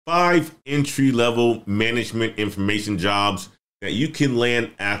5 entry-level management information jobs that you can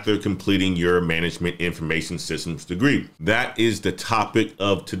land after completing your management information systems degree. That is the topic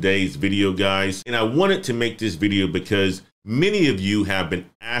of today's video, guys. And I wanted to make this video because many of you have been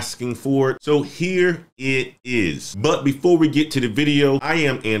asking for it. So here it is. But before we get to the video, I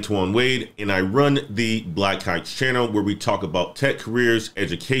am Antoine Wade and I run the Black Heights channel where we talk about tech careers,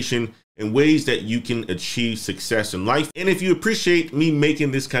 education, and ways that you can achieve success in life. And if you appreciate me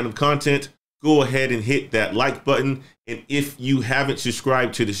making this kind of content, go ahead and hit that like button. And if you haven't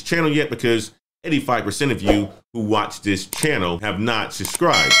subscribed to this channel yet, because 85% of you who watch this channel have not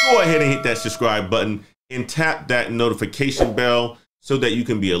subscribed, go ahead and hit that subscribe button and tap that notification bell so that you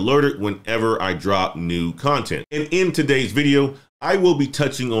can be alerted whenever I drop new content. And in today's video, I will be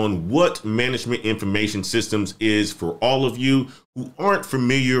touching on what management information systems is for all of you who aren't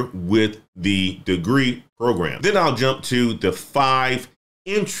familiar with the degree program. Then I'll jump to the 5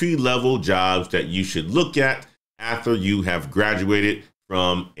 entry-level jobs that you should look at after you have graduated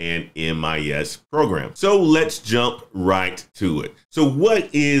from an MIS program. So let's jump right to it. So what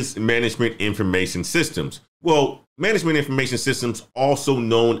is management information systems? Well, management information systems, also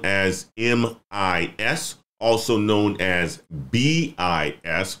known as MIS, also known as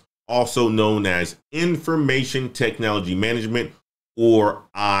BIS, also known as Information Technology Management, or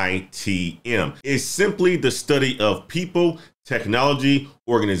ITM, is simply the study of people, technology,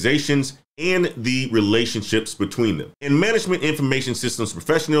 organizations, and the relationships between them. And management information systems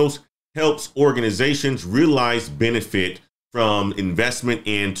professionals helps organizations realize benefit from investment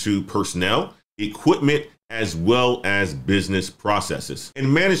into personnel, equipment, as well as business processes.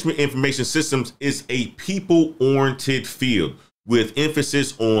 And management information systems is a people-oriented field with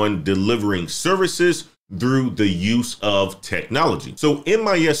emphasis on delivering services through the use of technology. So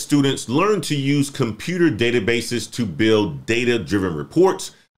MIS students learn to use computer databases to build data-driven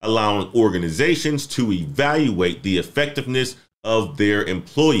reports, allowing organizations to evaluate the effectiveness of their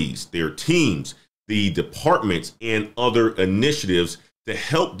employees, their teams, the departments, and other initiatives to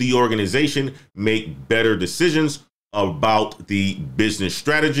help the organization make better decisions about the business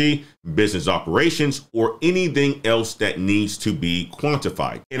strategy, business operations, or anything else that needs to be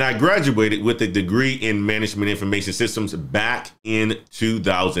quantified. And I graduated with a degree in management information systems back in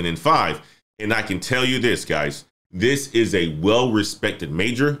 2005. And I can tell you this, guys, this is a well-respected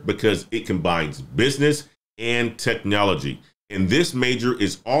major because it combines business and technology. And this major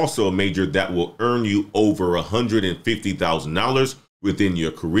is also a major that will earn you over $150,000 within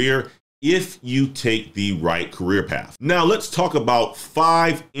your career if you take the right career path. Now let's talk about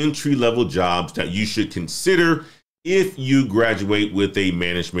 5 entry-level jobs that you should consider if you graduate with a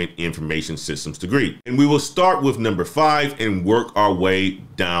management information systems degree. And we will start with number 5 and work our way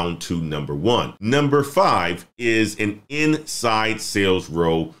down to number 1. Number 5 is an inside sales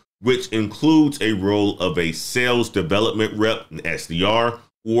role, which includes a role of a sales development rep, an SDR,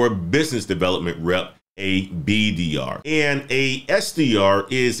 or business development rep, a BDR. And a SDR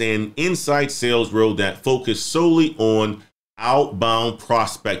is an inside sales role that focuses solely on outbound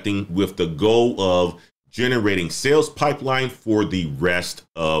prospecting with the goal of generating sales pipeline for the rest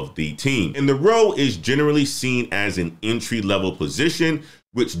of the team. And the role is generally seen as an entry-level position,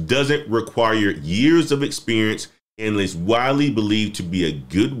 which doesn't require years of experience and is widely believed to be a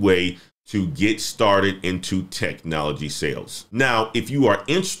good way to get started into technology sales. Now, if you are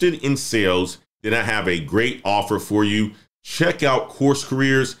interested in sales, then I have a great offer for you. Check out Course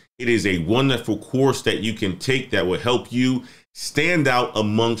Careers. It is a wonderful course that you can take that will help you stand out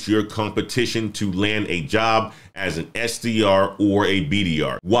amongst your competition to land a job as an SDR or a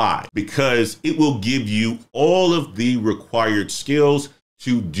BDR. Why? Because it will give you all of the required skills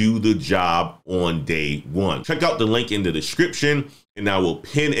to do the job on day one. Check out the link in the description and I will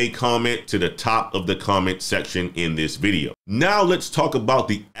pin a comment to the top of the comment section in this video. Now let's talk about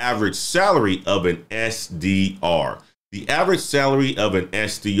the average salary of an SDR. The average salary of an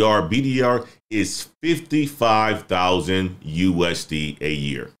SDR BDR is $55,000 USD a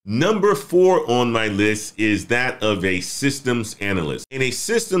year. Number 4 on my list is that of a systems analyst. And a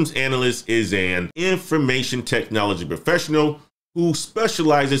systems analyst is an information technology professional who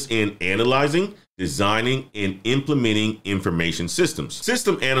specializes in analyzing, designing, and implementing information systems.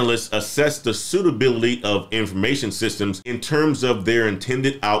 System analysts assess the suitability of information systems in terms of their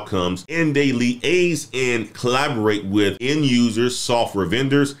intended outcomes, and they liaise and collaborate with end users, software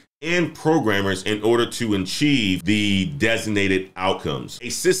vendors, and programmers in order to achieve the designated outcomes. A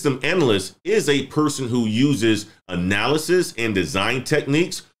system analyst is a person who uses analysis and design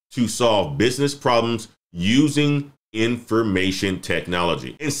techniques to solve business problems using information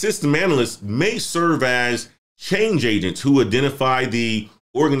technology. And system analysts may serve as change agents who identify the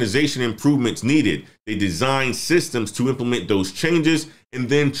organization improvements needed. They design systems to implement those changes and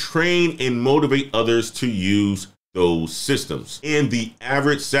then train and motivate others to use those systems. And the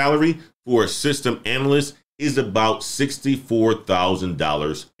average salary for a system analyst is about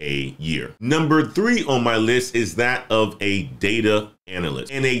 $64,000 a year. Number 3 on my list is that of a data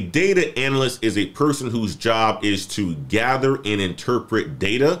analyst. And a data analyst is a person whose job is to gather and interpret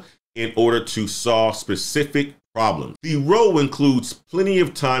data in order to solve specific problems. The role includes plenty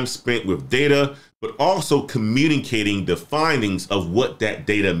of time spent with data, but also communicating the findings of what that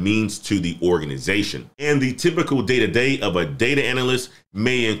data means to the organization. And the typical day-to-day of a data analyst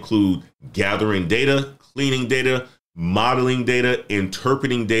may include gathering data, cleaning data, modeling data,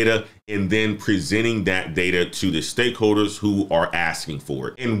 interpreting data, and then presenting that data to the stakeholders who are asking for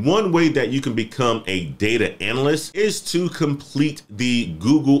it. And one way that you can become a data analyst is to complete the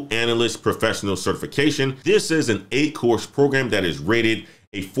Google Analyst Professional Certification. This is an 8-course program that is rated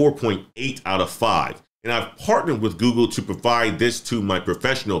a 4.8 out of 5. And I've partnered with Google to provide this to my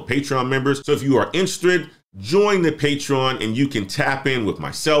professional Patreon members. So if you are interested, join the Patreon and you can tap in with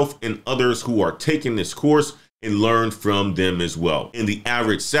myself and others who are taking this course and learn from them as well. And the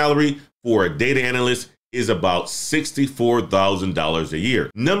average salary for a data analyst is about $64,000 a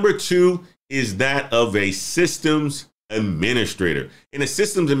year. Number 2 is that of a systems administrator. And a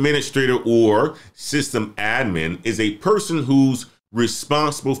systems administrator or system admin is a person who's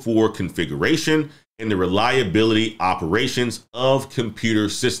responsible for configuration and the reliability operations of computer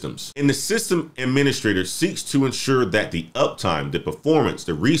systems. And the system administrator seeks to ensure that the uptime, the performance,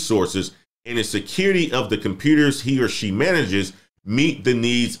 the resources, and the security of the computers he or she manages meet the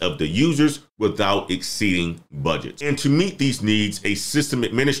needs of the users without exceeding budgets. And to meet these needs, a system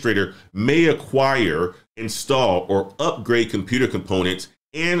administrator may acquire, install, or upgrade computer components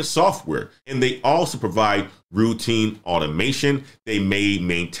and software. And they also provide routine automation. They may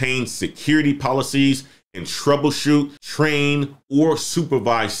maintain security policies and troubleshoot, train, or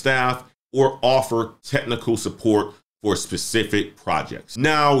supervise staff, or offer technical support for specific projects.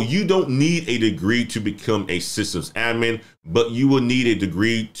 Now, you don't need a degree to become a systems admin, but you will need a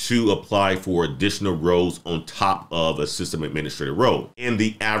degree to apply for additional roles on top of a system administrator role. And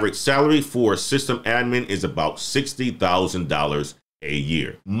the average salary for a system admin is about $60,000 a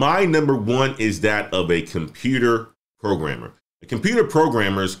year. My number 1 is that of a computer programmer. The computer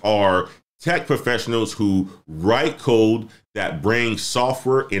programmers are tech professionals who write code that brings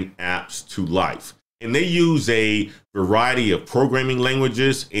software and apps to life. And they use a variety of programming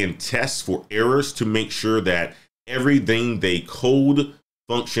languages and tests for errors to make sure that everything they code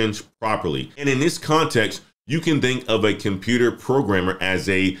functions properly. And in this context, you can think of a computer programmer as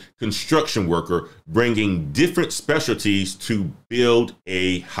a construction worker bringing different specialties to build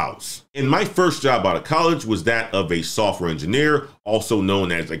a house. And my first job out of college was that of a software engineer, also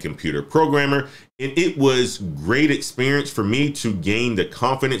known as a computer programmer. And it was great experience for me to gain the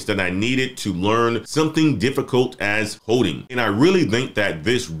confidence that I needed to learn something difficult as coding. And I really think that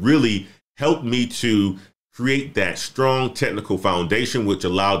this really helped me to create that strong technical foundation, which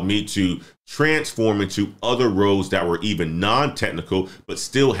allowed me to transform into other roles that were even non-technical, but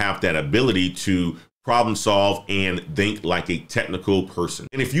still have that ability to problem solve and think like a technical person.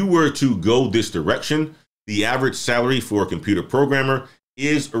 And if you were to go this direction, the average salary for a computer programmer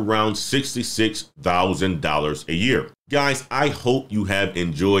is around $66,000 a year. Guys, I hope you have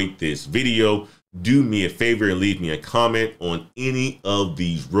enjoyed this video. Do me a favor and leave me a comment on any of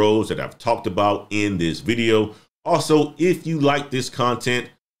these roles that I've talked about in this video. Also, if you like this content,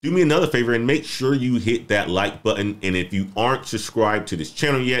 do me another favor and make sure you hit that like button. And if you aren't subscribed to this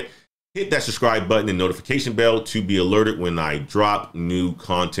channel yet, hit that subscribe button and notification bell to be alerted when I drop new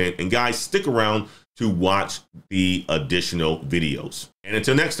content. And guys, stick around to watch the additional videos. And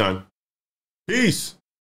until next time, peace.